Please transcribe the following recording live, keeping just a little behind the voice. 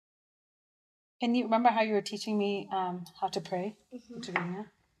Can you remember how you were teaching me how to pray? Mm-hmm.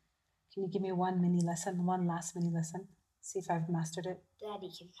 Can you give me one last mini lesson? See if I've mastered it. Daddy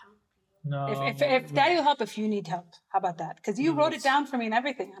can help you. No. If Daddy will help if you need help. How about that? Because you wrote it down for me and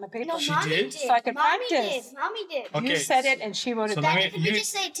everything on a paper. No, Mommy did. So I could practice. Mommy did. Okay. You said it and she wrote it down. Daddy, can we just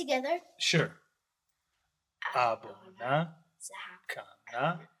say it together? Sure. Abona,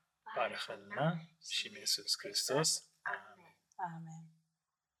 Kana, Barachalna, Shim Jesus Christos. Amen.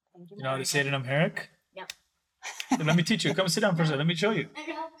 Thank you. You know how to say it in Amharic? No. Then let me teach you. Come sit down for a second. Let me show you.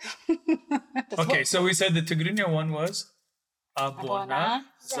 Okay, so we said the Tigrinya one was Abona,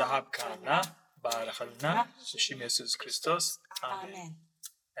 Zahabkana, Barachalna, Shim Jesus Christos. Amen.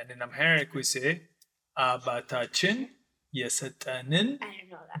 And in Amharic we say Abatachin, Yesatanin,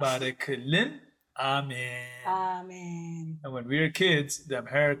 Barakalin. Amen. Amen. And when we were kids, the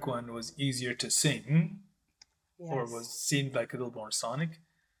Amharic one was easier to sing, or seemed like a little more sonic.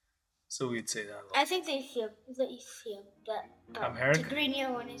 So we'd say that a lot. I think the Amharic?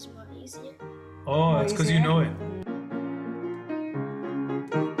 Tigrinya one is more easier. Oh, that's because you know it.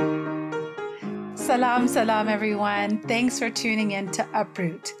 Salam, everyone. Thanks for tuning in to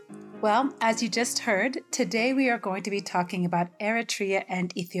Uproot. Well, as you just heard, today we are going to be talking about Eritrea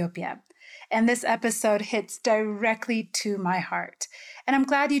and Ethiopia. And this episode hits directly to my heart. And I'm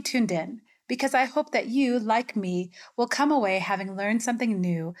glad you tuned in, because I hope that you, like me, will come away having learned something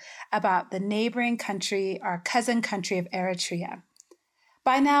new about the neighboring country, our cousin country of Eritrea.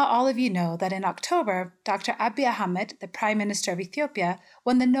 By now, all of you know that in October, Dr. Abiy Ahmed, the Prime Minister of Ethiopia,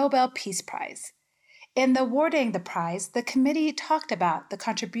 won the Nobel Peace Prize. In awarding the prize, the committee talked about the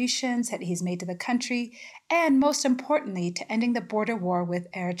contributions that he's made to the country and, most importantly, to ending the border war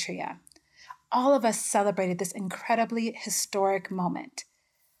with Eritrea. All of us celebrated this incredibly historic moment.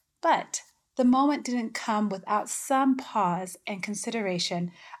 But the moment didn't come without some pause and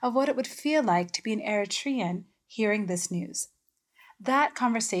consideration of what it would feel like to be an Eritrean hearing this news. That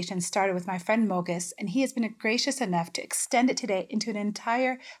conversation started with my friend Moges, and he has been gracious enough to extend it today into an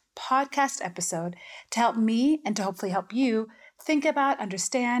entire podcast episode to help me and to hopefully help you think about,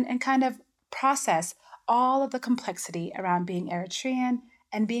 understand, and kind of process all of the complexity around being Eritrean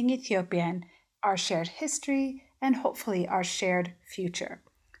and being Ethiopian, our shared history, and hopefully our shared future.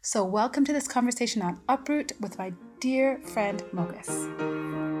 So welcome to this conversation on Uproot with my dear friend Moges.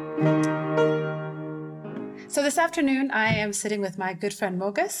 So this afternoon, I am sitting with my good friend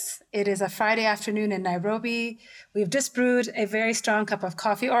Moges. It is a Friday afternoon in Nairobi. We've just brewed a very strong cup of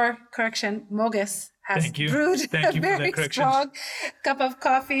coffee, or correction, Moges has brewed a very strong cup of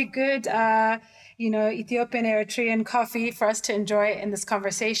coffee, good, Ethiopian, Eritrean coffee for us to enjoy in this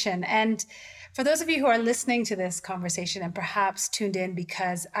conversation. And for those of you who are listening to this conversation and perhaps tuned in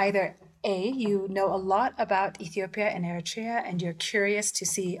because either A, you know a lot about Ethiopia and Eritrea and you're curious to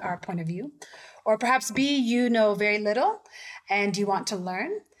see our point of view, or perhaps B, you know very little and you want to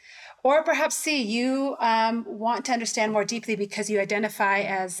learn, or perhaps C, you want to understand more deeply because you identify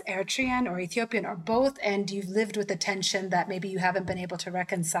as Eritrean or Ethiopian or both, and you've lived with the tension that maybe you haven't been able to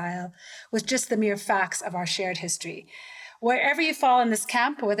reconcile with just the mere facts of our shared history. Wherever you fall in this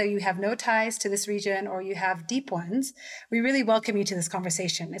camp, whether you have no ties to this region or you have deep ones, we really welcome you to this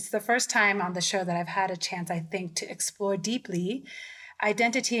conversation. It's the first time on the show that I've had a chance, I think, to explore deeply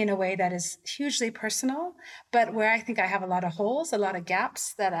identity in a way that is hugely personal, but where I think I have a lot of holes, a lot of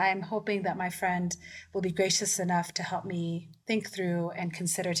gaps that I'm hoping that my friend will be gracious enough to help me think through and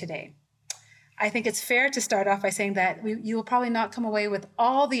consider today. I think it's fair to start off by saying that you will probably not come away with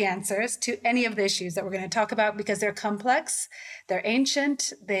all the answers to any of the issues that we're going to talk about because they're complex, they're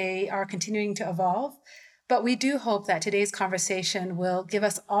ancient, they are continuing to evolve. But we do hope that today's conversation will give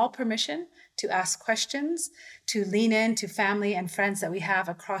us all permission to ask questions, to lean in to family and friends that we have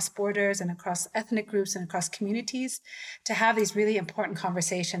across borders and across ethnic groups and across communities, to have these really important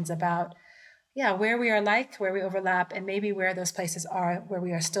conversations about where we are alike, where we overlap, and maybe where those places are where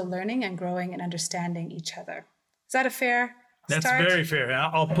we are still learning and growing and understanding each other. Is that a fair start? That's very fair.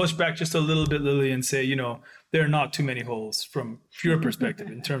 I'll push back just a little bit, Lily, and say, there are not too many holes from your perspective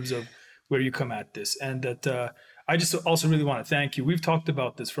in terms of where you come at this. And that I just also really want to thank you. We've talked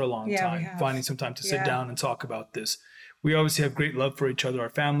about this for a long time, finding some time to sit down and talk about this. We obviously have great love for each other. Our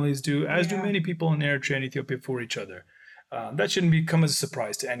families do, as do many people in Eritrea and Ethiopia for each other. That shouldn't come as a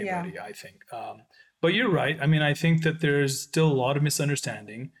surprise to anybody, I think. But you're right. I mean, I think that there's still a lot of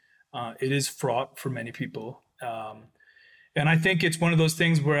misunderstanding. It is fraught for many people. And I think it's one of those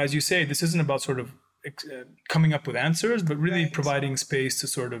things where, as you say, this isn't about sort of coming up with answers, but really providing space to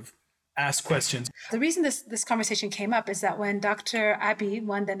sort of ask questions. The reason this conversation came up is that when Dr. Abiy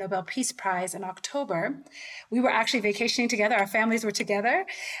won the Nobel Peace Prize in October, we were actually vacationing together. Our families were together.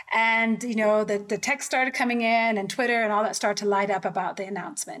 And, the text started coming in and Twitter and all that started to light up about the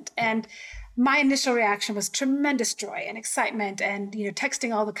announcement. And my initial reaction was tremendous joy and excitement and,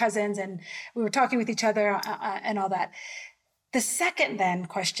 texting all the cousins, and we were talking with each other and all that. The second then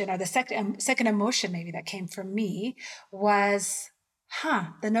question, or the second emotion maybe that came from me was,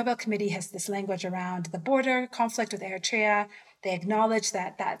 the Nobel Committee has this language around the border conflict with Eritrea. They acknowledge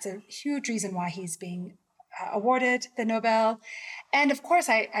that that's a huge reason why he's being awarded the Nobel. And of course,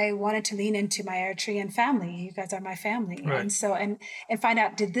 I wanted to lean into my Eritrean family. You guys are my family. Right. And so, and find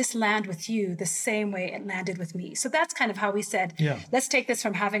out, did this land with you the same way it landed with me? So that's kind of how we said, let's take this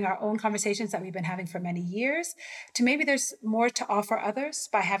from having our own conversations that we've been having for many years to maybe there's more to offer others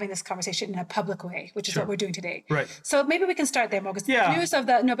by having this conversation in a public way, which is what we're doing today. Right. So maybe we can start there, Moges. The news of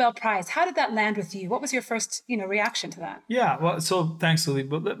the Nobel Prize, how did that land with you? What was your first, reaction to that? Yeah, well, so thanks, Lily.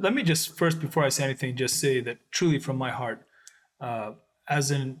 But let me just first, before I say anything, just say that truly from my heart, as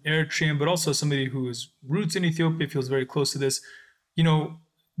an Eritrean, but also somebody whose roots in Ethiopia, feels very close to this,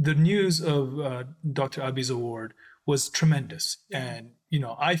 the news of Dr. Abiy's award was tremendous. And,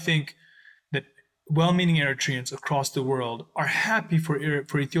 I think that well-meaning Eritreans across the world are happy for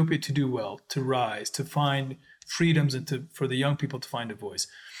Ethiopia to do well, to rise, to find freedoms, and for the young people to find a voice.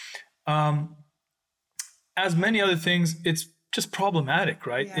 As many other things, it's just problematic,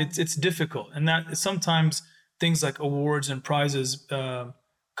 right? Yeah. It's difficult. And that sometimes things like awards and prizes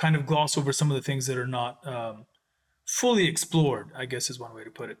kind of gloss over some of the things that are not fully explored, I guess is one way to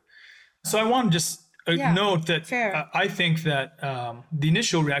put it. So I want to just note that I think that the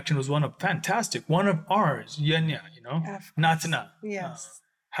initial reaction was one of ours, Yenya, Natana,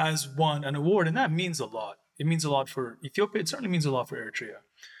 has won an award, and that means a lot. It means a lot for Ethiopia. It certainly means a lot for Eritrea.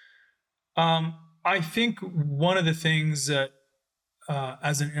 I think one of the things that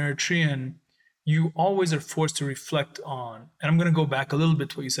as an Eritrean, you always are forced to reflect on, and I'm going to go back a little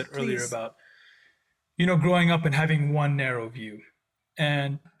bit to what you said earlier about, growing up and having one narrow view.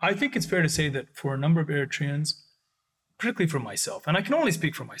 And I think it's fair to say that for a number of Eritreans, particularly for myself, and I can only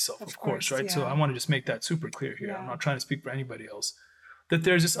speak for myself, of course, right? Yeah. So I want to just make that super clear here. Yeah. I'm not trying to speak for anybody else. That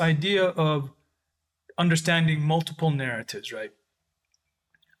there's this idea of understanding multiple narratives, right?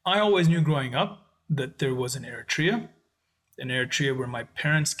 I always knew growing up that there was an Eritrea where my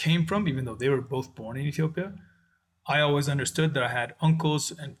parents came from, even though they were both born in Ethiopia. I always understood that I had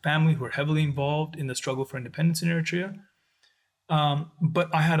uncles and family who were heavily involved in the struggle for independence in Eritrea.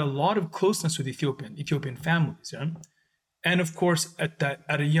 But I had a lot of closeness with Ethiopian families. Yeah? And of course, at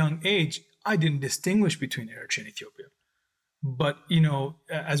a young age, I didn't distinguish between Eritrea and Ethiopia. But,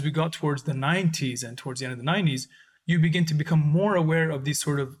 as we got towards the 90s and towards the end of the 90s, you begin to become more aware of these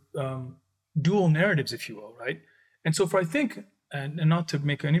sort of dual narratives, if you will, right? And so I think, and not to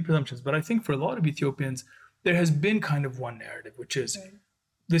make any presumptions, but I think for a lot of Ethiopians, there has been kind of one narrative, which is,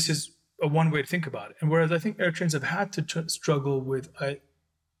 this is a one way to think about it. And whereas I think Eritreans have had to struggle with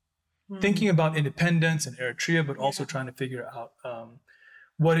thinking about independence in Eritrea, but also trying to figure out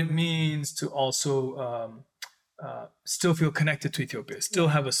what it means to also still feel connected to Ethiopia, still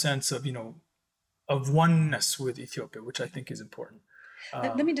have a sense of, of oneness with Ethiopia, which I think is important.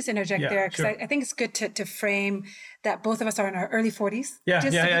 Let me just interject there, because I think it's good to frame that both of us are in our early 40s. Just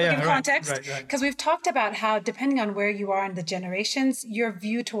to give context, because we've talked about how, depending on where you are in the generations, your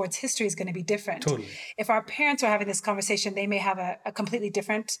view towards history is going to be different. Totally. If our parents are having this conversation, they may have a completely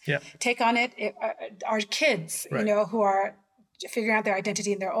different take on it. Our kids, who are figuring out their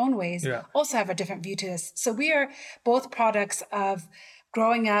identity in their own ways, also have a different view to this. So we are both products of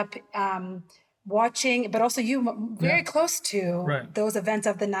growing up, watching, but also you very close to those events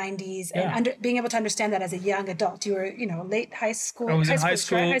of the 90s and being able to understand that as a young adult. You were, late high school. I was in high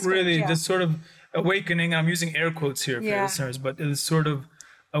school, really, this sort of awakening. I'm using air quotes here for listeners, but it was sort of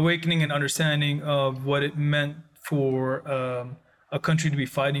awakening and understanding of what it meant for a country to be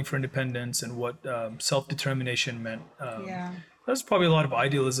fighting for independence and what self-determination meant. There's probably a lot of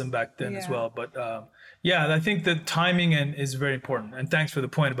idealism back then as well, but I think the timing is very important. And thanks for the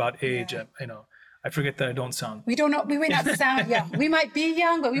point about age. I forget that I don't sound. We don't know. We may not sound young. We might be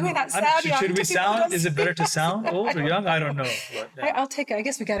young, but we may not sound young. Should we sound? Is it better to sound old or young? I don't know. But, I'll take it. I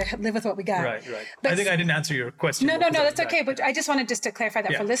guess we got to live with what we got. Right. But I think I didn't answer your question. No, that's okay. But I just wanted to clarify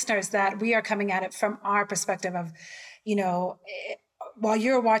that for listeners, that we are coming at it from our perspective of, while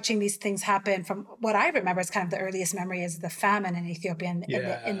you're watching these things happen, from what I remember, it's kind of the earliest memory is the famine in Ethiopia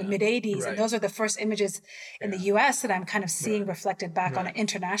in the mid 80s. And those are the first images in the US that I'm kind of seeing reflected back on an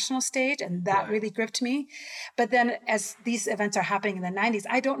international stage. And that really gripped me. But then as these events are happening in the 90s,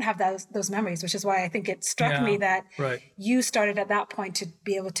 I don't have those memories, which is why I think it struck me that you started at that point to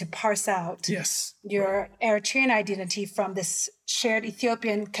be able to parse out your Eritrean identity from this shared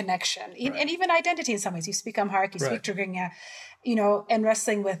Ethiopian connection, and even identity in some ways. You speak Amharic, you speak Tigrinya, and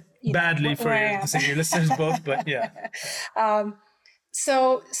wrestling with badly for your listeners both, but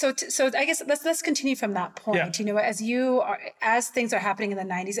So I guess let's continue from that point. As things are happening in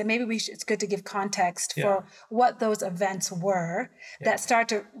the 90s, and maybe it's good to give context for what those events were that start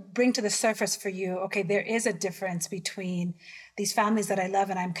to bring to the surface for you. Okay, there is a difference between these families that I love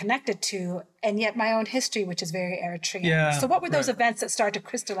and I'm connected to, and yet my own history, which is very Eritrean. Yeah, so what were those events that started to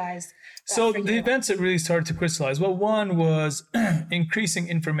crystallize? So the events that really started to crystallize, well, one was increasing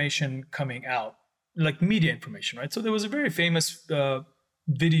information coming out, like media information, right? So there was a very famous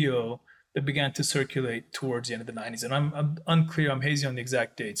video that began to circulate towards the end of the 90s, and I'm unclear, I'm hazy on the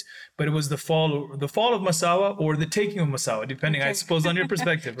exact dates, but it was the fall of Massawa or the taking of Massawa, depending, I suppose, on your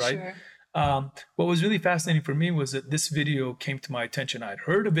perspective, right? Sure. What was really fascinating for me was that this video came to my attention. I'd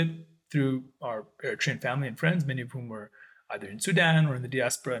heard of it through our Eritrean family and friends, many of whom were either in Sudan or in the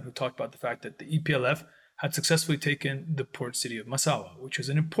diaspora, and who talked about the fact that the EPLF had successfully taken the port city of Massawa, which was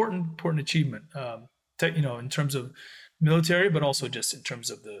an important achievement, in terms of military, but also just in terms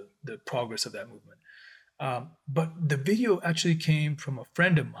of the progress of that movement. But the video actually came from a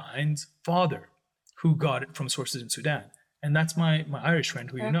friend of mine's father, who got it from sources in Sudan. And that's my Irish friend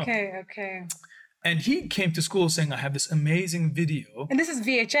who you know. Okay. And he came to school saying, I have this amazing video. And this is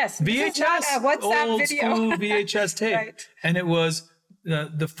VHS. VHS, not a WhatsApp old video. School VHS tape. Right. And it was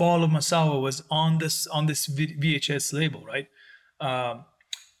the fall of Massawa was on this VHS label, right?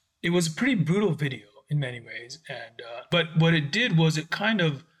 It was a pretty brutal video in many ways. And but what it did was it kind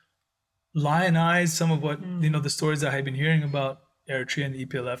of lionized some of what, the stories that I had been hearing about Eritrea and the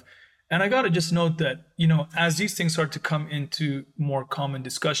EPLF. And I got to just note that, as these things start to come into more common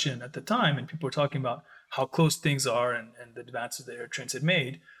discussion at the time, and people were talking about how close things are and the advances that Eritreans had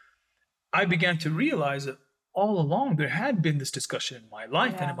made, I began to realize that all along there had been this discussion in my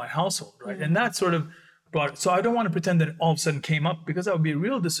life and in my household, right? And that sort of brought it. So I don't want to pretend that it all of a sudden came up, because that would be a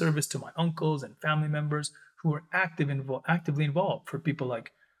real disservice to my uncles and family members who were actively involved. For people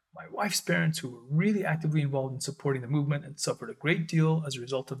like my wife's parents, who were really actively involved in supporting the movement and suffered a great deal as a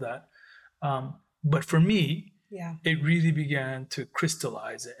result of that. But for me, it really began to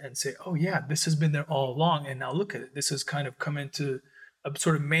crystallize it and say, oh yeah, this has been there all along. And now look at it. This has kind of come into a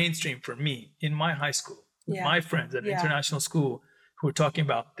sort of mainstream for me in my high school, with my friends at international school who were talking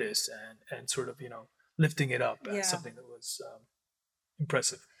about this and sort of, lifting it up as something that was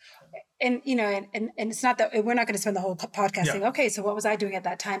impressive. And and it's not that we're not going to spend the whole podcast saying, okay, so what was I doing at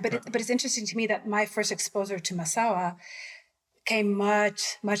that time? But it's interesting to me that my first exposure to Massawa came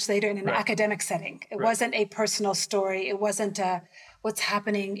much later in an academic setting. It wasn't a personal story. It wasn't what's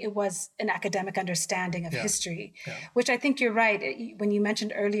happening. It was an academic understanding of history, which I think you're right. When you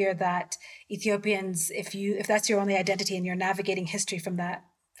mentioned earlier that Ethiopians, if that's your only identity and you're navigating history from that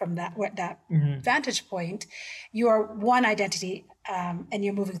vantage point, you are one identity and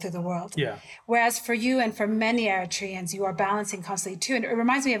you're moving through the world. Yeah. Whereas for you and for many Eritreans, you are balancing constantly too. And it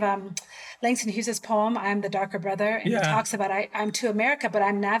reminds me of Langston Hughes's poem, "I'm the Darker Brother," and he talks about I'm to America, but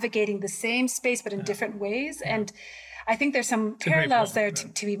I'm navigating the same space but in different ways. And I think there's some parallels there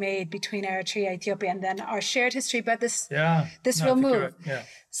to be made between Eritrea, Ethiopia, and then our shared history. But this will move. Yeah.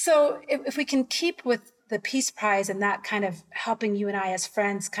 So if we can keep with the Peace Prize and that kind of helping you and I as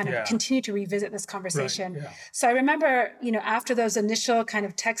friends kind of continue to revisit this conversation. Right, So I remember, after those initial kind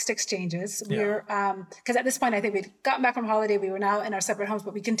of text exchanges, we were, because at this point, I think we'd gotten back from holiday, we were now in our separate homes,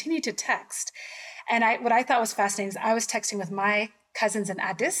 but we continued to text. And what I thought was fascinating is I was texting with my cousins in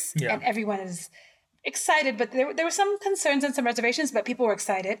Addis, and everyone is excited, but there were some concerns and some reservations, but people were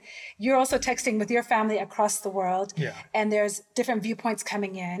excited. You're also texting with your family across the world, and there's different viewpoints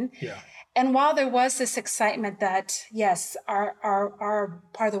coming in. And while there was this excitement that, yes, our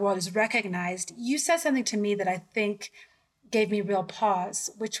part of the world is recognized, you said something to me that I think gave me real pause,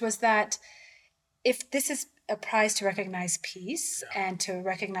 which was that if this is a prize to recognize peace and to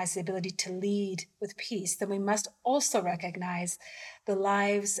recognize the ability to lead with peace, then we must also recognize the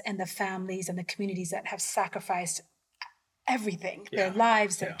lives and the families and the communities that have sacrificed everything, their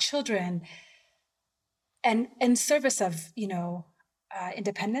lives, their children, and in service of,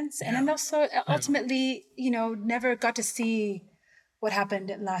 independence. And then also ultimately, never got to see what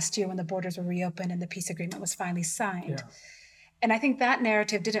happened last year when the borders were reopened and the peace agreement was finally signed. And I think that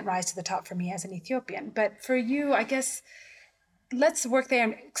narrative didn't rise to the top for me as an Ethiopian. But for you, I guess, let's work there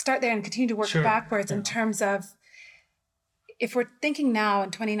and start there and continue to work backwards in terms of, if we're thinking now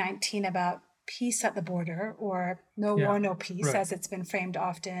in 2019 about peace at the border, or no war, no peace, as it's been framed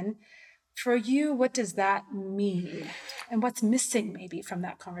often, for you, what does that mean? And what's missing maybe from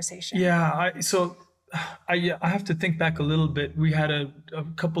that conversation? I have to think back a little bit. We had a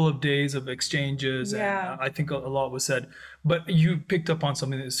couple of days of exchanges, and I think a lot was said. But you picked up on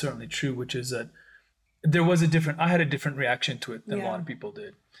something that is certainly true, which is that I had a different reaction to it than a lot of people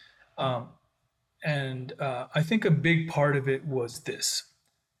did. And I think a big part of it was this.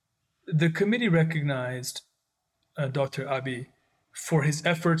 The committee recognized Dr. Abiy for his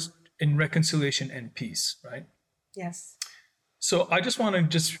efforts in reconciliation and peace, right? Yes. So I just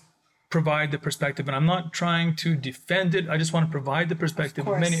want to provide the perspective, and I'm not trying to defend it. I just want to provide the perspective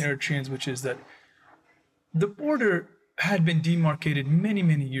of many Eritreans, which is that the border had been demarcated many,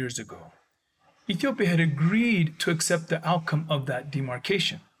 many years ago. Ethiopia had agreed to accept the outcome of that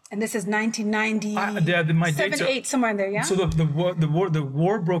demarcation. And this is 1990, my dates 8, somewhere in there, yeah? So the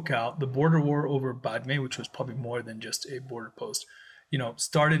war broke out, the border war over Badme, which was probably more than just a border post,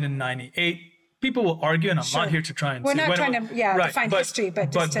 started in 98. People will argue, and I'm not here to try and We're not trying to define history,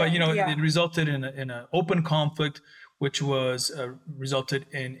 but it resulted in an open conflict, which was resulted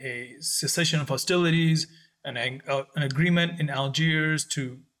in a cessation of hostilities, an agreement in Algiers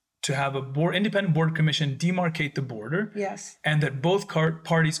to have a independent border commission demarcate the border. Yes. And that both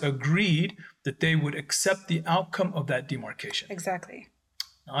parties agreed that they would accept the outcome of that demarcation. Exactly.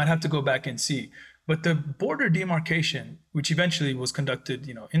 Now, I'd have to go back and see. But the border demarcation, which eventually was conducted,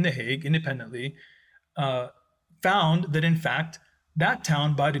 in The Hague independently, found that in fact that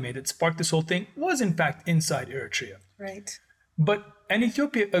town, Badime, that sparked this whole thing, was in fact inside Eritrea. Right. And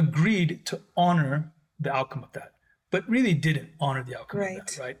Ethiopia agreed to honor the outcome of that, but really didn't honor the outcome of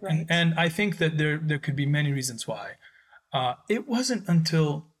that, right? And I think that there could be many reasons why. It wasn't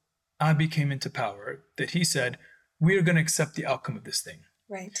until Abiy came into power that he said, we are going to accept the outcome of this thing.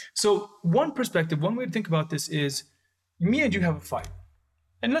 Right. So one way to think about this is, me and you have a fight.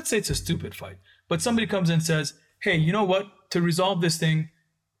 And let's say it's a stupid fight, but somebody comes and says, hey, you know what? To resolve this thing,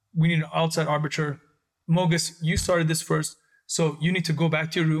 we need an outside arbiter. Moges, you started this first, so you need to go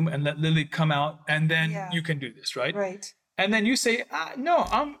back to your room and let Lily come out, and then you can do this, right? Right. And then you say, no,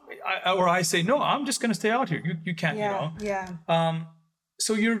 I say, no, I'm just going to stay out here. You can't,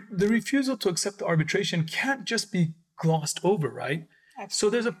 So the refusal to accept the arbitration can't just be glossed over, right? Absolutely. So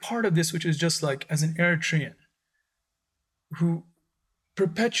there's a part of this which is just like, as an Eritrean, who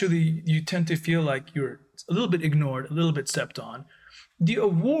perpetually you tend to feel like you're a little bit ignored, a little bit stepped on. The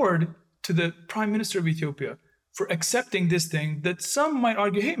award to the Prime Minister of Ethiopia for accepting this thing that some might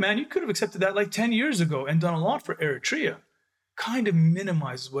argue, hey man, you could have accepted that like 10 years ago and done a lot for Eritrea, kind of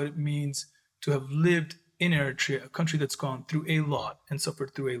minimizes what it means to have lived in Eritrea, a country that's gone through a lot and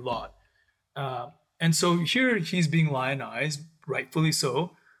suffered through a lot. And so here he's being lionized, rightfully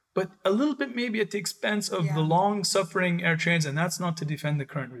so, but a little bit maybe at the expense of the long-suffering Eritreans, and that's not to defend the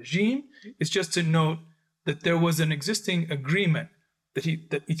current regime. It's just to note that there was an existing agreement that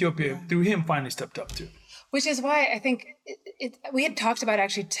Ethiopia, through him, finally stepped up to. Which is why I think we had talked about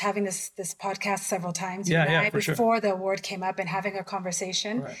actually having this podcast several times before the award came up and having a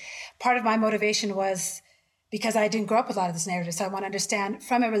conversation. Right. Part of my motivation was because I didn't grow up with a lot of this narrative, so I want to understand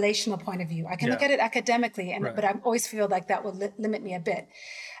from a relational point of view. I can look at it academically, but I always feel like that will limit me a bit.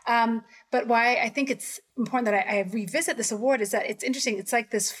 But why I think it's important that I revisit this award is that it's interesting. It's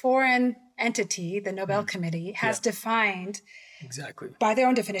like this foreign entity, the Nobel Committee, has defined by their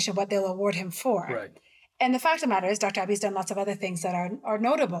own definition what they'll award him for. Right. And the fact of the matter is, Dr. Abiy's done lots of other things that are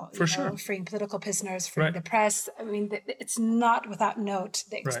notable. For sure. Freeing political prisoners, freeing the press. I mean, it's not without note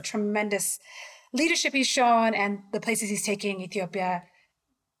the tremendous leadership he's shown and the places he's taking Ethiopia.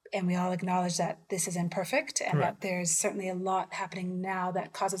 And we all acknowledge that this is imperfect and that there's certainly a lot happening now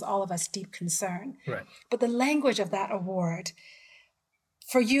that causes all of us deep concern. Right. But the language of that award,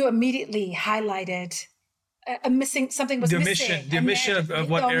 for you, immediately highlighted something was missing. The mission of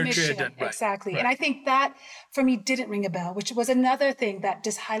what Eritrea did. Right. Exactly. Right. And I think that, for me, didn't ring a bell, which was another thing that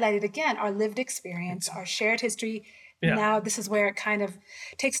just highlighted, again, our lived experience, our shared history. Yeah. Now this is where it kind of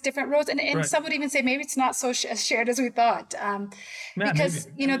takes different roads. And some would even say maybe it's not so as shared as we thought. Because,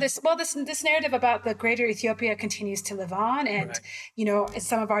 this narrative about the greater Ethiopia continues to live on. And,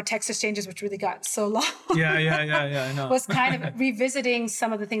 some of our text exchanges, which really got so long, I know. was kind of revisiting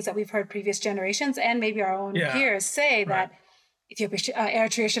some of the things that we've heard previous generations and maybe our own peers say that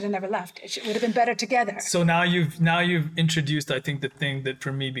Eritrea should have never left. It would have been better together. So now you've introduced, I think, the thing that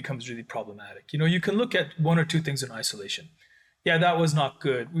for me becomes really problematic. You can look at one or two things in isolation. yeah, that was not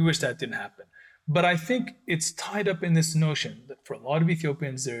good. We wish that didn't happen. But I think it's tied up in this notion that for a lot of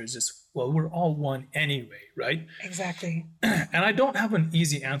Ethiopians, there's this, well, we're all one anyway, right? Exactly. And I don't have an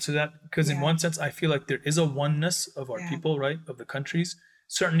easy answer to that because in Yeah. one sense, I feel like there is a oneness of our Yeah. people, right? Of the countries,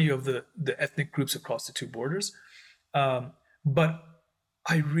 certainly of the ethnic groups across the two borders. But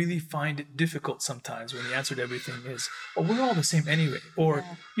I really find it difficult sometimes when the answer to everything is, well, we're all the same anyway, or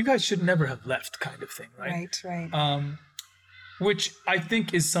Yeah. you guys should never have left kind of thing, right? Right. Which I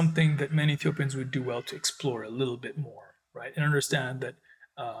think is something that many Ethiopians would do well to explore a little bit more, right? And understand that,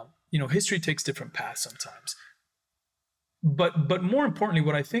 history takes different paths sometimes. But more importantly,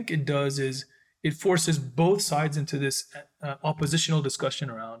 what I think it does is it forces both sides into this oppositional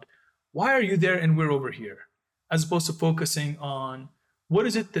discussion around why are you there and we're over here, as opposed to focusing on what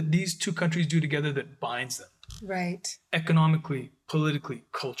is it that these two countries do together that binds them Right. economically, politically,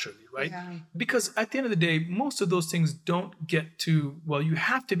 culturally, right? Yeah. Because at the end of the day, most of those things don't get to, well, you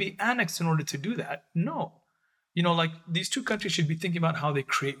have to be annexed in order to do that. No. Like these two countries should be thinking about how they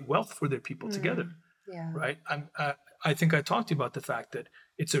create wealth for their people together, Yeah. right? I think I talked to you about the fact that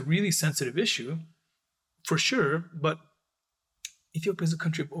it's a really sensitive issue, for sure, but Ethiopia is a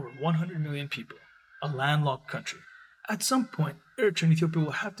country of over 100 million people, a landlocked country. At some point, Eritrea and Ethiopia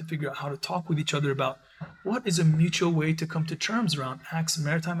will have to figure out how to talk with each other about what is a mutual way to come to terms around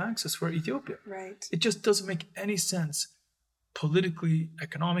maritime access for Ethiopia. Right. It just doesn't make any sense politically,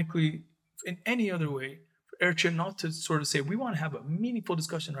 economically, in any other way for Eritrea not to sort of say, we want to have a meaningful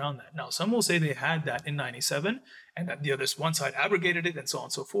discussion around that. Now, some will say they had that in 97 and that the other one side abrogated it and so on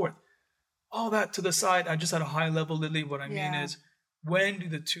and so forth. All that to the side, I just at a high level, Lily, what I mean is, when do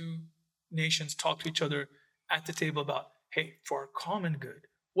the two nations talk to each other at the table about, hey, for our common good,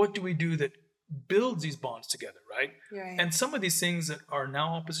 what do we do that builds these bonds together, right? Right. And some of these things that are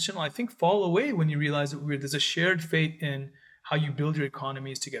now oppositional, I think, fall away when you realize that there's a shared fate in how you build your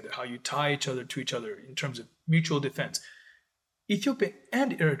economies together, how you tie each other to each other in terms of mutual defense. Ethiopia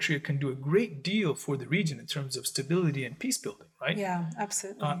and Eritrea can do a great deal for the region in terms of stability and peace building, right? Yeah,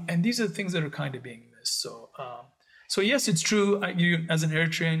 absolutely. And these are the things that are kind of being missed. So yes, it's true. You, as an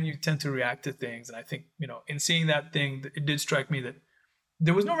Eritrean, you tend to react to things, and I think in seeing that thing, it did strike me that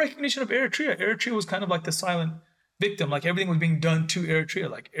there was no recognition of Eritrea. Eritrea was kind of like the silent victim, like everything was being done to Eritrea.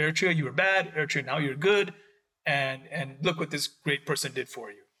 Like Eritrea, you were bad. Eritrea, now you're good, and look what this great person did for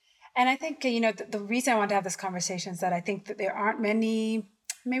you. And I think, the reason I want to have this conversation is that I think that there aren't many,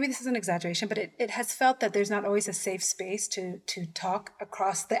 maybe this is an exaggeration, but it has felt that there's not always a safe space to talk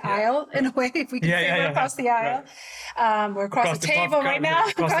across the aisle in a way, if we can say we're across the aisle. Right. We're across the table right now,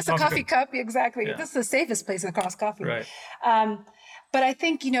 across the coffee cup. Exactly. Yeah. This is the safest place across coffee. Right. But I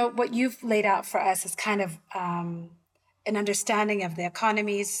think, what you've laid out for us is kind of an understanding of the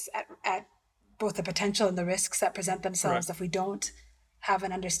economies at both the potential and the risks that present themselves if we don't have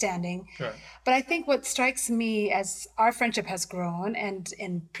an understanding. Right. But I think what strikes me as our friendship has grown, and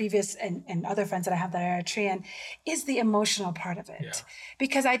in previous and other friends that I have that are Eritrean, is the emotional part of it. Yeah.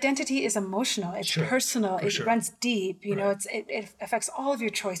 Because identity is emotional, it's personal, it runs deep. It affects all of your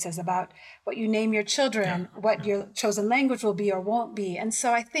choices about what you name your children, what your chosen language will be or won't be. And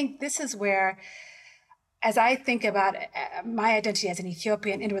so I think this is where, as I think about my identity as an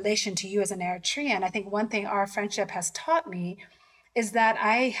Ethiopian in relation to you as an Eritrean, I think one thing our friendship has taught me is that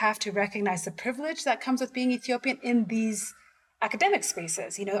I have to recognize the privilege that comes with being Ethiopian in these academic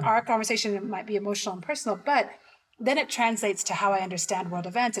spaces. Our conversation might be emotional and personal, but then it translates to how I understand world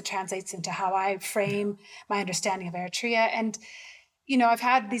events. It translates into how I frame my understanding of Eritrea. And, I've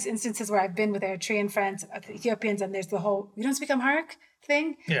had these instances where I've been with Eritrean friends, Ethiopians, and there's the whole, we don't speak Amharic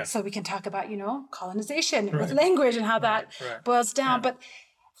thing. Yeah. So we can talk about, colonization with language and how that boils down. Yeah. But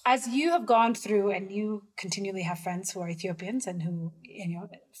as you have gone through, and you continually have friends who are Ethiopians and who,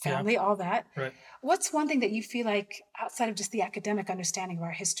 family, all that, what's one thing that you feel like outside of just the academic understanding of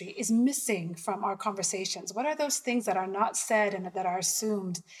our history is missing from our conversations? What are those things that are not said and that are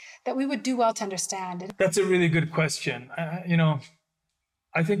assumed that we would do well to understand? That's a really good question.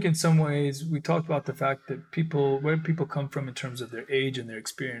 I think in some ways we talked about the fact that where people come from in terms of their age and their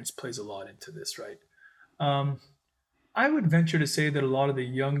experience plays a lot into this, right? I would venture to say that a lot of the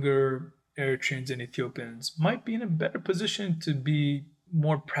younger Eritreans and Ethiopians might be in a better position to be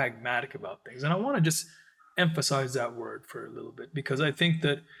more pragmatic about things. And I want to just emphasize that word for a little bit, because I think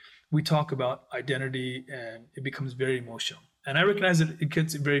that we talk about identity and it becomes very emotional. And I recognize that it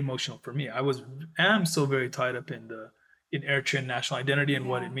gets very emotional for me. I am so very tied up in Eritrean national identity and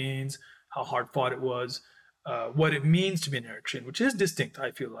what it means, how hard fought it was, what it means to be an Eritrean, which is distinct,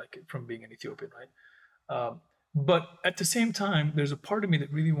 I feel like, from being an Ethiopian, right? But at the same time, there's a part of me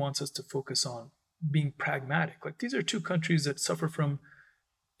that really wants us to focus on being pragmatic. Like, these are two countries that suffer from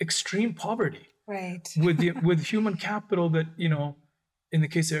extreme poverty, right? with human capital that, in the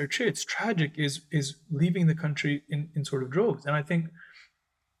case of Eritrea, it's tragic, is leaving the country in sort of droves. And I think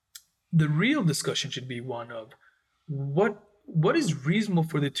the real discussion should be one of what is reasonable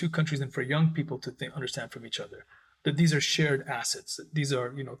for the two countries and for young people to understand from each other, that these are shared assets, that these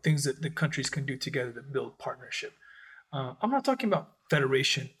are things that the countries can do together that build partnership. I'm not talking about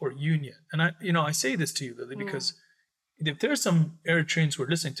federation or union, and I say this to you, Lily, because if there's some Eritreans who are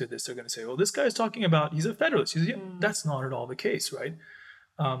listening to this, they're going to say, "Well, this guy is talking about he's a federalist." That's not at all the case, right?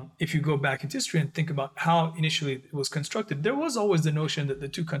 If you go back into history and think about how initially it was constructed, there was always the notion that the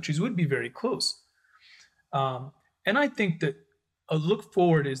two countries would be very close. And I think that a look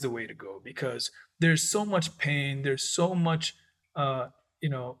forward is the way to go, because there's so much pain, there's so much,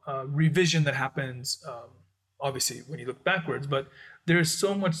 revision that happens, obviously, when you look backwards, but there's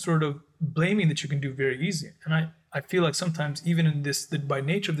so much sort of blaming that you can do very easily. And I feel like sometimes, even in this, by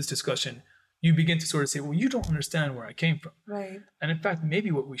nature of this discussion, you begin to sort of say, well, you don't understand where I came from. Right. And in fact, maybe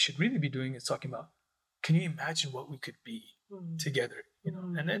what we should really be doing is talking about, can you imagine what we could be together?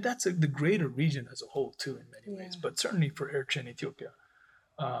 And that's the greater region as a whole too, in many ways, but certainly for Eritrea and Ethiopia.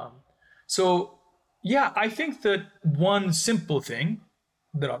 I think that one simple thing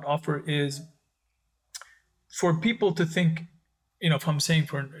that I'd offer is for people to think, if I'm saying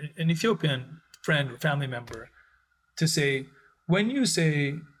for an Ethiopian friend or family member, to say, when you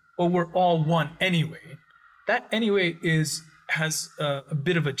say, "Oh, we're all one anyway," that anyway has a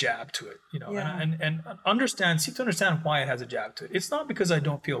bit of a jab to it, and seek to understand why it has a jab to it. It's not because I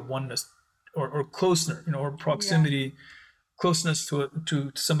don't feel oneness or closeness, or proximity, closeness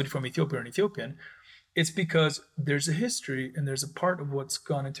to somebody from Ethiopia or an Ethiopian. It's because there's a history and there's a part of what's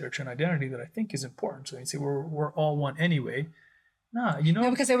gone into Eritrean identity that I think is important. So you say we're all one anyway. No,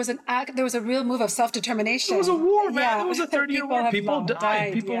 because there was a real move of self-determination. It was a war, man. Yeah. It was a 30-year war. People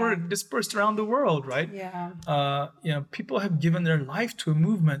died. People were dispersed around the world, right? Yeah. People have given their life to a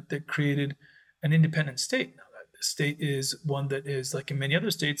movement that created an independent state. Now, the state is one that is, like in many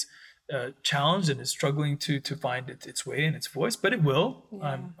other states, challenged and is struggling to find its way and its voice, but it will.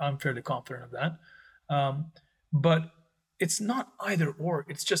 Yeah. I'm fairly confident of that. But it's not either or.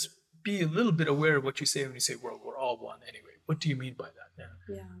 It's just be a little bit aware of what you say when you say we're all one anyway. What do you mean by that?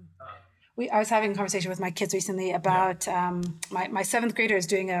 I was having a conversation with my kids recently about my seventh grader is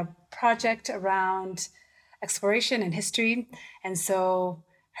doing a project around exploration and history. And so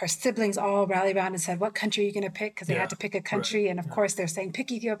her siblings all rallied around and said, "What country are you going to pick?" Because they had to pick a country. Right. And of course they're saying, "Pick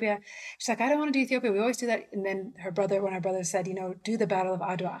Ethiopia." She's like, "I don't want to do Ethiopia. We always do that." And then one of her brothers said, "Do the Battle of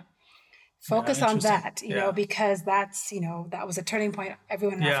Adwa. Focus on that, because that's, that was a turning point.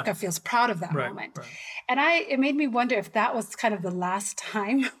 Everyone in Africa feels proud of that moment." Right. And it made me wonder if that was kind of the last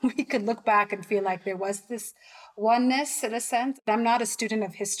time we could look back and feel like there was this oneness in a sense. I'm not a student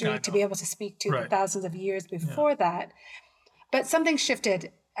of history to be able to speak to the thousands of years before that, but something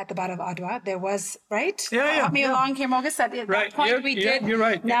shifted at the Battle of Adwa. There was, right? Help me along here, Moges. At that point we did. You're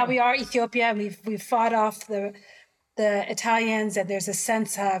right. Now we are Ethiopia, and we've fought off the Italians, and there's a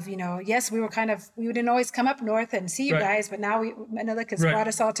sense of, yes, we didn't always come up north and see you guys, but now Menelik has brought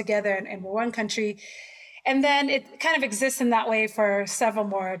us all together and we're one country. And then it kind of exists in that way for several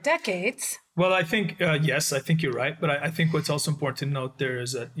more decades. Well, I think, yes, I think you're right. But I think what's also important to note there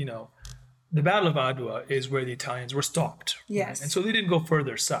is that, the Battle of Adwa is where the Italians were stopped. Yes. Right? And so they didn't go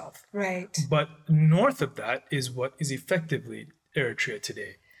further south. Right. But north of that is what is effectively Eritrea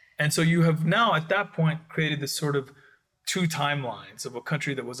today. And so you have now at that point created this sort of two timelines of a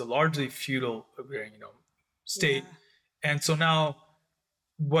country that was a largely feudal, state. Yeah. And so now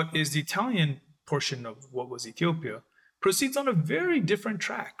what is the Italian portion of what was Ethiopia proceeds on a very different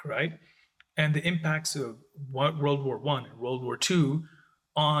track, right? And the impacts of World War I and World War II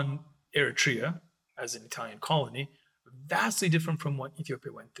on Eritrea as an Italian colony, vastly different from what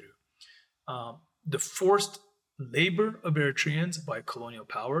Ethiopia went through. The forced labor of Eritreans by colonial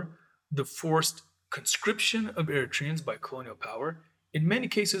power, the forced conscription of Eritreans by colonial power, in many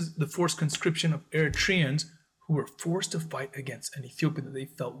cases, the forced conscription of Eritreans who were forced to fight against an Ethiopia that they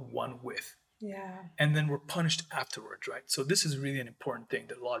felt one with. Yeah. And then were punished afterwards, right? So this is really an important thing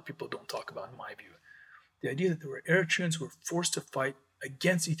that a lot of people don't talk about, in my view. The idea that there were Eritreans who were forced to fight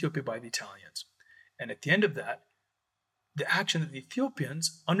against Ethiopia by the Italians. And at the end of that, the action that the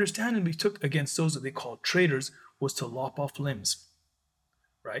Ethiopians understandably took against those that they called traitors was to lop off limbs,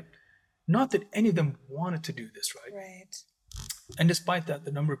 right? Not that any of them wanted to do this, right? Right. And despite that,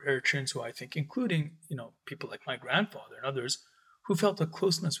 the number of Eritreans who I think, including, people like my grandfather and others, who felt a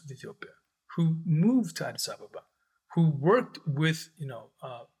closeness with Ethiopia, who moved to Addis Ababa, who worked with,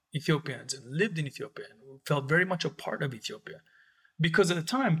 Ethiopians and lived in Ethiopia and felt very much a part of Ethiopia. Because at the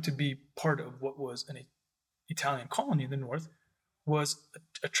time, to be part of what was an Italian colony in the north was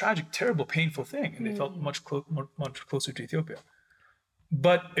a tragic, terrible, painful thing, and they felt much closer to Ethiopia.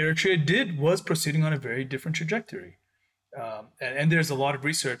 But Eritrea was proceeding on a very different trajectory. And there's a lot of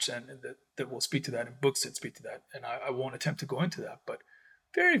research that will speak to that, and books that speak to that, and I won't attempt to go into that, but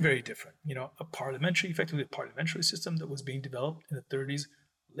very, very different. Effectively a parliamentary system that was being developed in the 30s,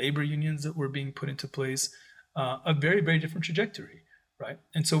 labor unions that were being put into place, a very, very different trajectory, right?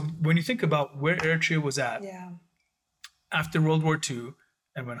 And so when you think about where Eritrea was at after World War II,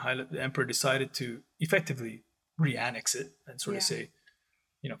 and when the emperor decided to effectively re-annex it and sort of say,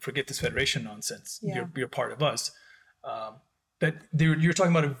 forget this federation nonsense, you're part of us. You're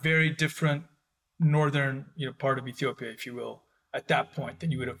talking about a very different northern, part of Ethiopia, if you will, at that point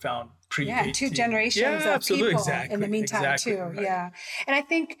than you would have found pre-18. 2 generations of people in the meantime too. Right. Yeah. And I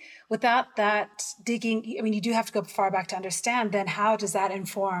think without that digging, you do have to go far back to understand then how does that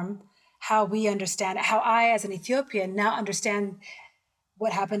inform how we understand, how I as an Ethiopian now understand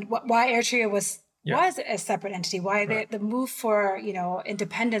what happened, why Eritrea was a separate entity, why the move for,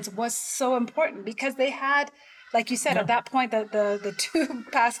 independence was so important, because they had, like you said, at that point, the two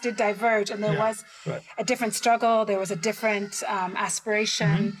paths did diverge, and there was a different struggle. There was a different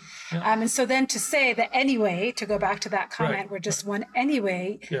aspiration. And so then to say that anyway, to go back to that comment, we're just one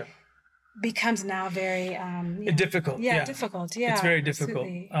anyway, becomes now very difficult. Difficult. Yeah, it's very difficult.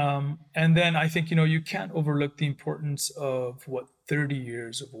 And then I think, you can't overlook the importance of 30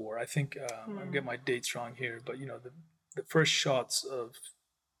 years of war. I think I'm getting my dates wrong here, but the first shots of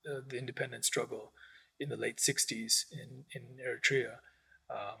the independence struggle in the late 60s in Eritrea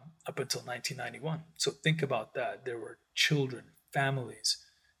up until 1991. So think about that. There were children, families,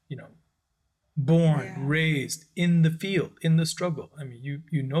 born, raised in the field, in the struggle. I mean,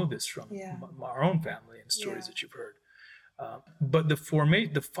 you know this from our own family and stories that you've heard. But the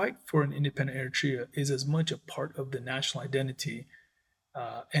fight for an independent Eritrea is as much a part of the national identity,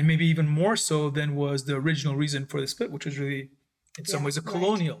 and maybe even more so than was the original reason for the split, which was really, in some ways, a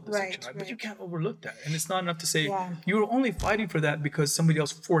colonial decision, right? But you can't overlook that. And it's not enough to say you were only fighting for that because somebody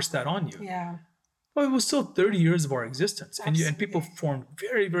else forced that on you. Yeah. Well, it was still 30 years of our existence. And people formed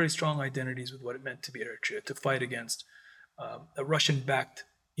very, very strong identities with what it meant to be Eritrea, to fight against a Russian-backed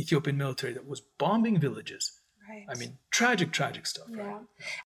Ethiopian military that was bombing villages. Right. I mean, tragic stuff. Yeah. Right?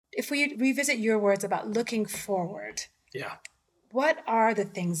 If we revisit your words about looking forward, what are the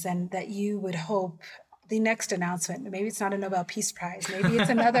things then that you would hope the next announcement, maybe it's not a Nobel Peace Prize, maybe it's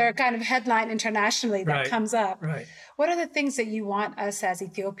another kind of headline internationally that comes up. Right. What are the things that you want us as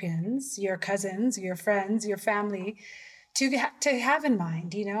Ethiopians, your cousins, your friends, your family, to have in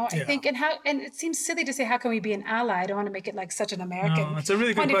mind? I think, and it seems silly to say, how can we be an ally? I don't want to make it like such an American it's a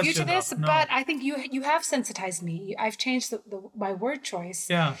really good point of view question, to this, though. but I think you have sensitized me. I've changed my word choice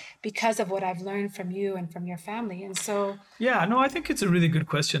because of what I've learned from you and from your family. And so... I think it's a really good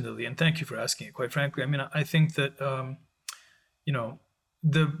question, Lily, and thank you for asking it, quite frankly. I mean, I think that,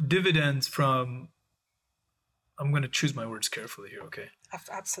 the dividends from... I'm going to choose my words carefully here, okay?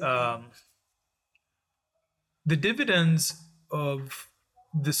 Absolutely. The dividends of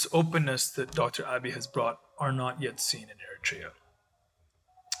this openness that Dr. Abiy has brought are not yet seen in Eritrea.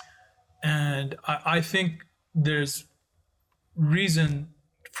 And I think there's reason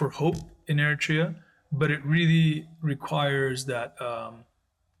for hope in Eritrea, but it really requires that,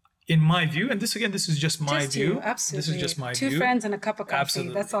 in my view, and this is just my view. Absolutely. This is just my view. Two friends and a cup of coffee.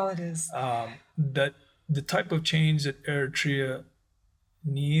 Absolutely. That's all it is. That the type of change that Eritrea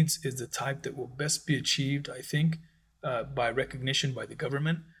needs is the type that will best be achieved, I think, by recognition by the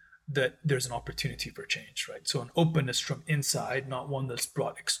government that there's an opportunity for change, right? So an openness from inside, not one that's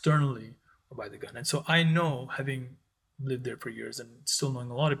brought externally or by the gun. And so I know, having lived there for years and still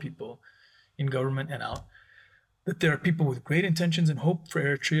knowing a lot of people in government and out, that there are people with great intentions and hope for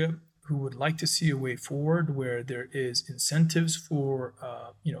Eritrea who would like to see a way forward where there is incentives for,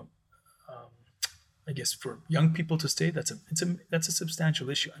 I guess, for young people to stay. That's a substantial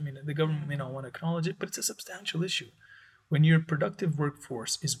issue. I mean, the government may not want to acknowledge it, but it's a substantial issue. When your productive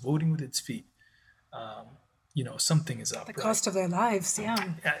workforce is voting with its feet, something is up. At the cost of their lives,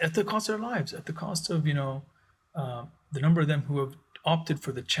 At the cost of their lives, at the cost of, the number of them who have opted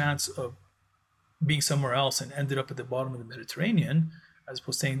for the chance of being somewhere else and ended up at the bottom of the Mediterranean, as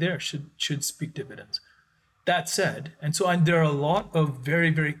opposed to staying there, should speak dividends. That said, and so there are a lot of very,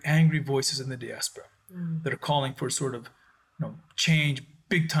 very angry voices in the diaspora that are calling for sort of, change,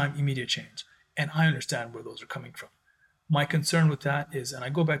 big time, immediate change. And I understand where those are coming from. My concern with that is, and I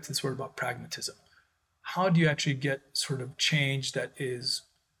go back to this word about pragmatism. How do you actually get sort of change that is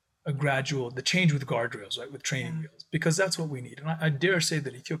a gradual, the change with guardrails, right, with training wheels, because that's what we need. And I dare say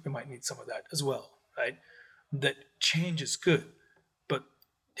that Ethiopia might need some of that as well, right? That change is good, but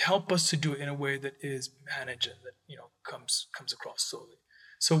help us to do it in a way that is managed and that, comes across slowly.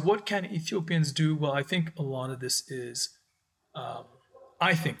 So what can Ethiopians do? Well, I think a lot of this is,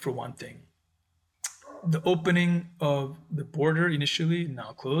 I think for one thing, the opening of the border initially,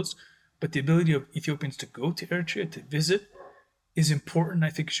 now closed, but the ability of Ethiopians to go to Eritrea, to visit, is important. I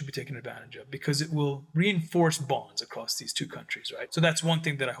think it should be taken advantage of because it will reinforce bonds across these two countries, right? So that's one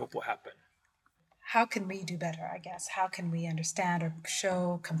thing that I hope will happen. How can we do better, I guess? How can we understand or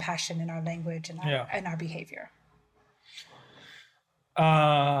show compassion in our language and our behavior?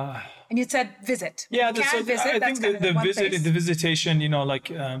 And you said visit. Yeah, visit. I think the visitation,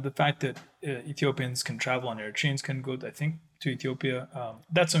 the fact that Ethiopians can travel and Eritreans can go, I think, to Ethiopia,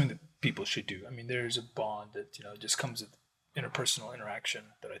 that's something that people should do. I mean, there's a bond that, just comes with interpersonal interaction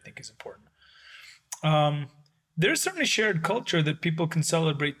that I think is important. There's certainly shared culture that people can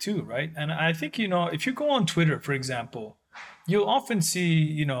celebrate too, right? And I think, if you go on Twitter, for example, you'll often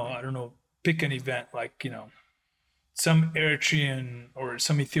see, pick an event like, some Eritrean or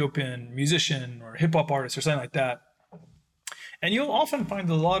some Ethiopian musician or hip hop artist or something like that. And you'll often find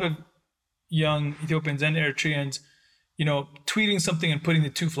a lot of young Ethiopians and Eritreans, tweeting something and putting the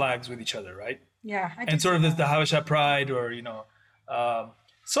two flags with each other, right? Yeah. And sort of the Habesha pride or,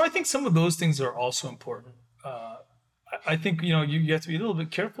 so I think some of those things are also important. I think, you have to be a little bit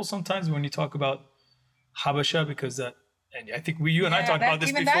careful sometimes when you talk about Habesha because and I think you and I talked about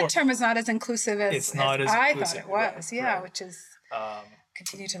this before. Even that term is not as inclusive as I thought it was. Right. Which is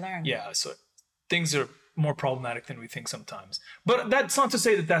continue to learn. Yeah, so things are more problematic than we think sometimes. But that's not to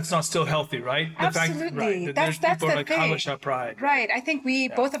say that that's not still healthy, right? Absolutely. That's the like thing. Habesha pride. Right. I think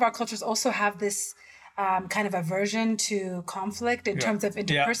both of our cultures also have this kind of aversion to conflict in terms of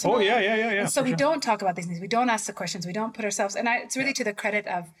interpersonal. Oh, yeah. And so we don't talk about these things. We don't ask the questions. We don't put ourselves, and it's really to the credit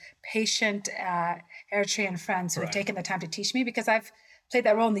of patient Eritrean friends who have taken the time to teach me, because I've played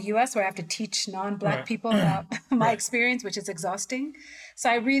that role in the U.S. where I have to teach non-Black people about my experience, which is exhausting. So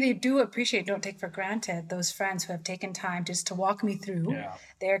I really do appreciate, don't take for granted, those friends who have taken time just to walk me through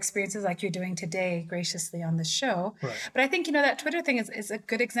their experiences like you're doing today graciously on this show. Right. But I think, that Twitter thing is a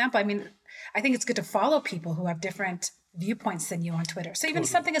good example. I mean, I think it's good to follow people who have different viewpoints than you on Twitter. So even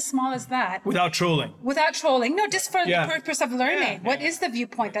something as small as that. Without trolling. No, just for the purpose of learning. What is the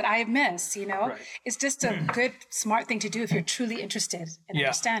viewpoint that I miss, It's just a good, smart thing to do if you're truly interested in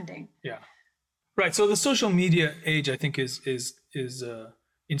understanding. Yeah. Right. So the social media age, I think, is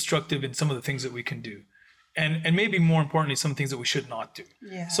instructive in some of the things that we can do. And maybe more importantly, some things that we should not do.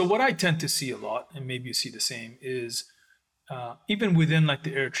 Yeah. So what I tend to see a lot, and maybe you see the same, is even within like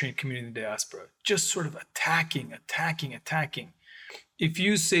the Eritrean community in the diaspora, just sort of attacking. If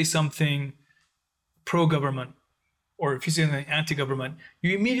you say something pro-government or if you say something anti-government,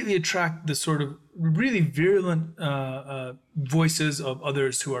 you immediately attract the sort of really virulent voices of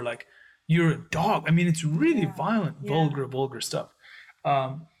others who are like, you're a dog. I mean, it's really violent, vulgar stuff.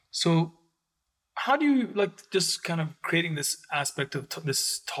 So how do you just kind of creating this aspect of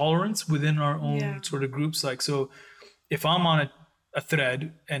this tolerance within our own sort of groups? So if I'm on a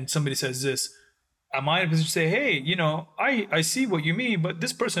thread and somebody says this, am I in a position to say, hey, I see what you mean, but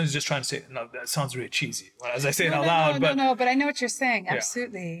this person is just trying to say, no, that sounds really cheesy. Well, as I say it out loud. No, but I know what you're saying.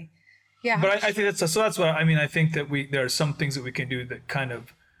 Absolutely. Yeah. But I think that's what I mean. I think that there are some things that we can do that kind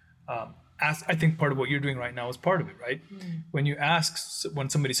of, I think part of what you're doing right now is part of it, right? When you ask, when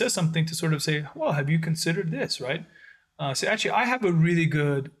somebody says something, to sort of say, well, have you considered this, right? Say, actually, I have a really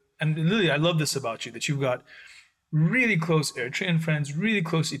good, and Lily, I love this about you, that you've got really close Eritrean friends, really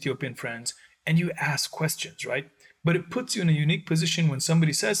close Ethiopian friends, and you ask questions, right? But it puts you in a unique position when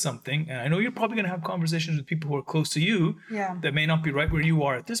somebody says something, and I know you're probably going to have conversations with people who are close to you that may not be right where you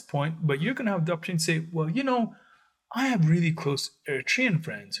are at this point, but you're going to have the opportunity to say, well, I have really close Eritrean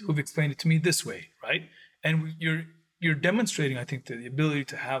friends who've explained it to me this way, right? And you're demonstrating, I think, the ability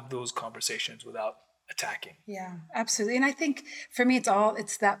to have those conversations without attacking. Yeah, absolutely. And I think for me,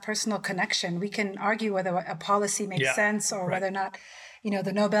 it's that personal connection. We can argue whether a policy makes sense or whether or not,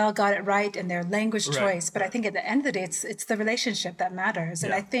 the Nobel got it right in their language choice. But I think at the end of the day, it's the relationship that matters.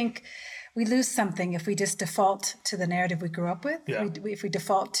 And I think we lose something if we just default to the narrative we grew up with. Yeah. If we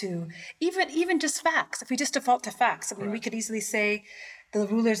default to even just facts, if we just default to facts. I mean, we could easily say the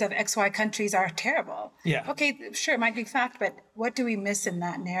rulers of XY countries are terrible. Yeah. Okay, sure, it might be fact, but what do we miss in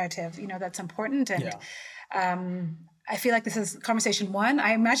that narrative? That's important. And I feel like this is conversation one.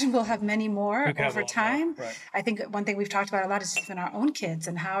 I imagine we'll have many more over time. Right. I think one thing we've talked about a lot is even our own kids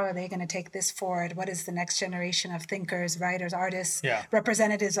and how are they going to take this forward? What is the next generation of thinkers, writers, artists,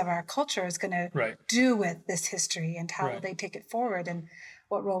 representatives of our culture is going to do with this history, and how will they take it forward, and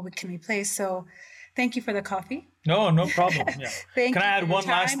what role can we play? So thank you for the coffee. No problem. Yeah. Can I add one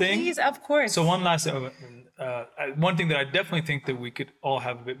last thing? Please, of course. So one last, one thing that I definitely think that we could all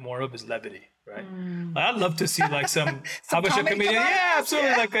have a bit more of is levity. Right. I'd love to see like some Habesha comedian. Yeah, absolutely.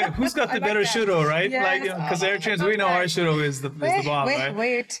 Yeah. Like who's got the better shurro, right? Yes. Like, because Eritreans, we know our shurro is the bomb, right?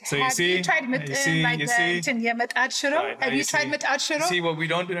 Wait. So you see, you tried shurro? Right. Have you tried mit'ad shurro? See, what we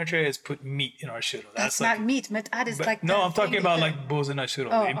don't do in Eritrea is put meat in our shurro. That's like, not meat. Mit'ad is like. No, I'm talking about like bozana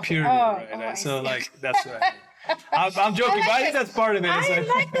shurro, the impurity, right? So like that's what I mean. I'm joking, but I think that's part of it. I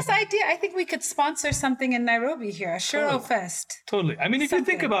like this idea. I think we could sponsor something in Nairobi here, a shurro fest. Totally. I mean, if you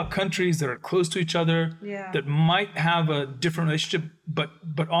think about countries that are close to each other, that might have a different relationship, but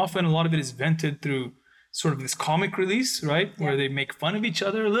often a lot of it is vented through sort of this comic release, right? Where they make fun of each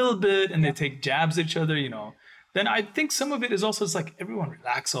other a little bit and they take jabs at each other, Then I think some of it is also, it's like everyone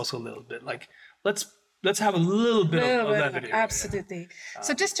relax also a little bit. Like, let's have a little bit of levity. Absolutely.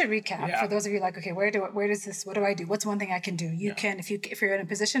 So just to recap, for those of you like, okay, what do I do? What's one thing I can do? You can, if you're in a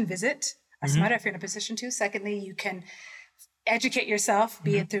position, visit a Asmara if you're in a position to. Secondly, you can educate yourself,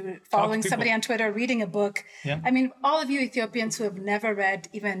 be it through following somebody on Twitter, reading a book. I mean, all of you Ethiopians who have never read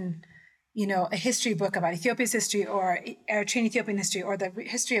even, a history book about Ethiopia's history or Eritrean Ethiopian history or the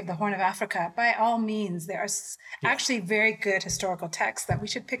history of the Horn of Africa, by all means, there are actually very good historical texts that we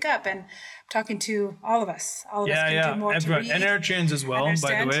should pick up. And talking to all of us can do more to read. And Eritreans as well,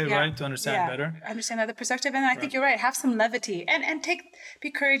 by the way, right? To understand better. Understand other perspective. And I think you're right. Have some levity and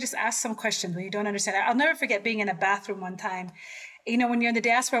be courageous, ask some questions when you don't understand. I'll never forget being in a bathroom one time. When you're in the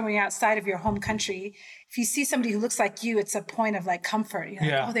diaspora, when you're outside of your home country, if you see somebody who looks like you, it's a point of like comfort. You're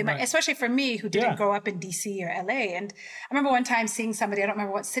like, they might, especially for me who didn't grow up in DC or LA. And I remember one time seeing somebody, I don't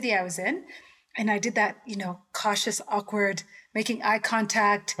remember what city I was in, and I did that, cautious, awkward, making eye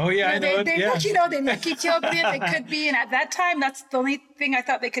contact. Oh yeah, they look, they look Ethiopian, they could be. And at that time, that's the only thing I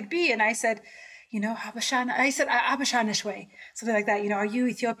thought they could be. And I said, Habashana, Habashanishwe, something like that. Are you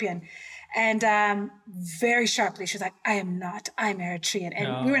Ethiopian? And very sharply, she was like, I am not, I'm Eritrean.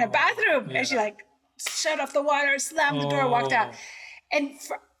 And we were in a bathroom and she like shut off the water, slammed the door, walked out. And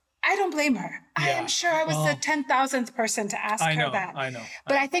I don't blame her. I am sure I was the 10,000th person to ask her that. I know.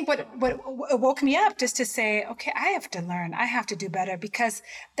 But I think what woke me up just to say, okay, I have to learn. I have to do better, because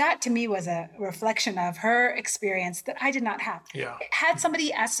that to me was a reflection of her experience that I did not have. Yeah. Had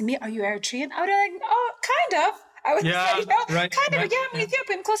somebody asked me, are you Eritrean? I would have like, oh, kind of. I would say, I'm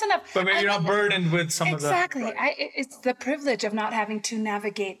Ethiopian, close enough. But maybe you're not burdened with some of the... Exactly. It's the privilege of not having to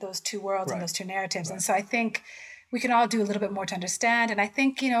navigate those two worlds and those two narratives. And so I think we can all do a little bit more to understand. And I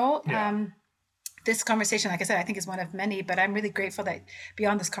think, this conversation, like I said, I think is one of many, but I'm really grateful that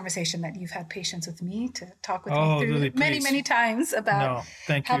beyond this conversation that you've had patience with me to talk with me through many times about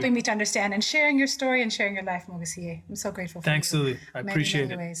helping me to understand and sharing your story and sharing your life, Moges. I'm so grateful for you. Thanks, Lily. I appreciate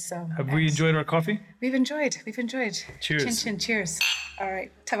it. Ways, so have we enjoyed our coffee? We've enjoyed. Cheers. Chin chin, cheers. All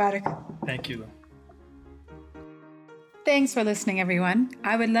right. Tabarak. Thank you. Thanks for listening, everyone.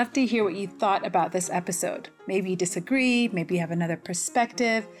 I would love to hear what you thought about this episode. Maybe you disagree, maybe you have another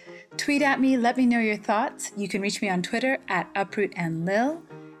perspective. Tweet at me, let me know your thoughts. You can reach me on Twitter at uprootandlil,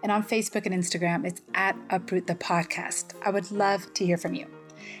 and on Facebook and Instagram, it's at Uproot the Podcast. I would love to hear from you.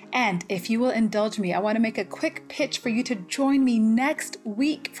 And if you will indulge me, I want to make a quick pitch for you to join me next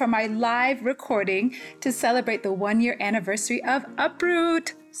week for my live recording to celebrate the 1-year anniversary of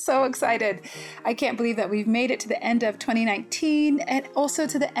Uproot. So excited. I can't believe that we've made it to the end of 2019 and also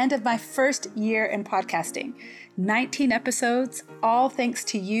to the end of my first year in podcasting. 19 episodes, all thanks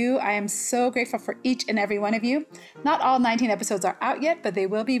to you. I am so grateful for each and every one of you. Not all 19 episodes are out yet, but they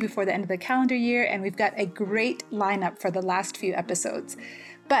will be before the end of the calendar year, and we've got a great lineup for the last few episodes.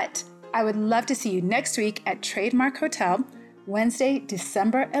 But I would love to see you next week at Trademark Hotel, Wednesday,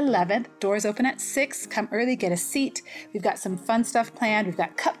 December 11th. Doors open at 6. Come early, get a seat. We've got some fun stuff planned. We've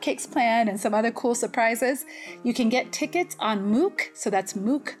got cupcakes planned and some other cool surprises. You can get tickets on Moog, so that's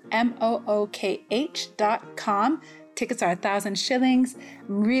Moog, MOOKH.com. Tickets are 1,000 shillings.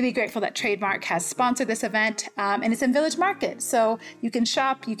 I'm really grateful that Trademark has sponsored this event, and it's in Village Market. So you can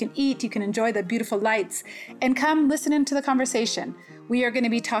shop, you can eat, you can enjoy the beautiful lights, and come listen into the conversation. We are going to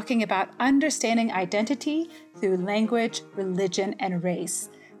be talking about understanding identity through language, religion, and race.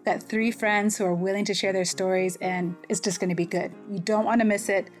 We've got 3 friends who are willing to share their stories, and it's just going to be good. You don't want to miss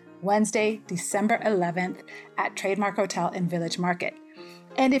it. Wednesday, December 11th at Trademark Hotel in Village Market.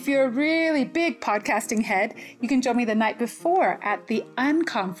 And if you're a really big podcasting head, you can join me the night before at the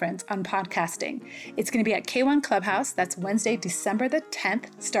Unconference on Podcasting. It's going to be at K1 Clubhouse. That's Wednesday, December the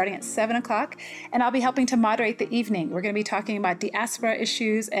 10th, starting at 7 o'clock. And I'll be helping to moderate the evening. We're going to be talking about diaspora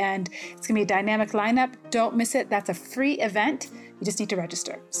issues, and it's going to be a dynamic lineup. Don't miss it. That's a free event. You just need to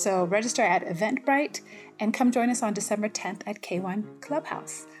register. So register at Eventbrite and come join us on December 10th at K1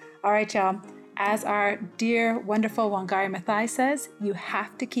 Clubhouse. All right, y'all. As our dear, wonderful Wangari Maathai says, you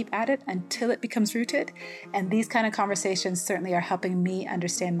have to keep at it until it becomes rooted. And these kind of conversations certainly are helping me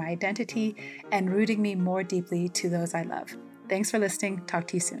understand my identity and rooting me more deeply to those I love. Thanks for listening. Talk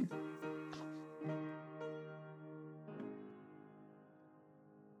to you soon.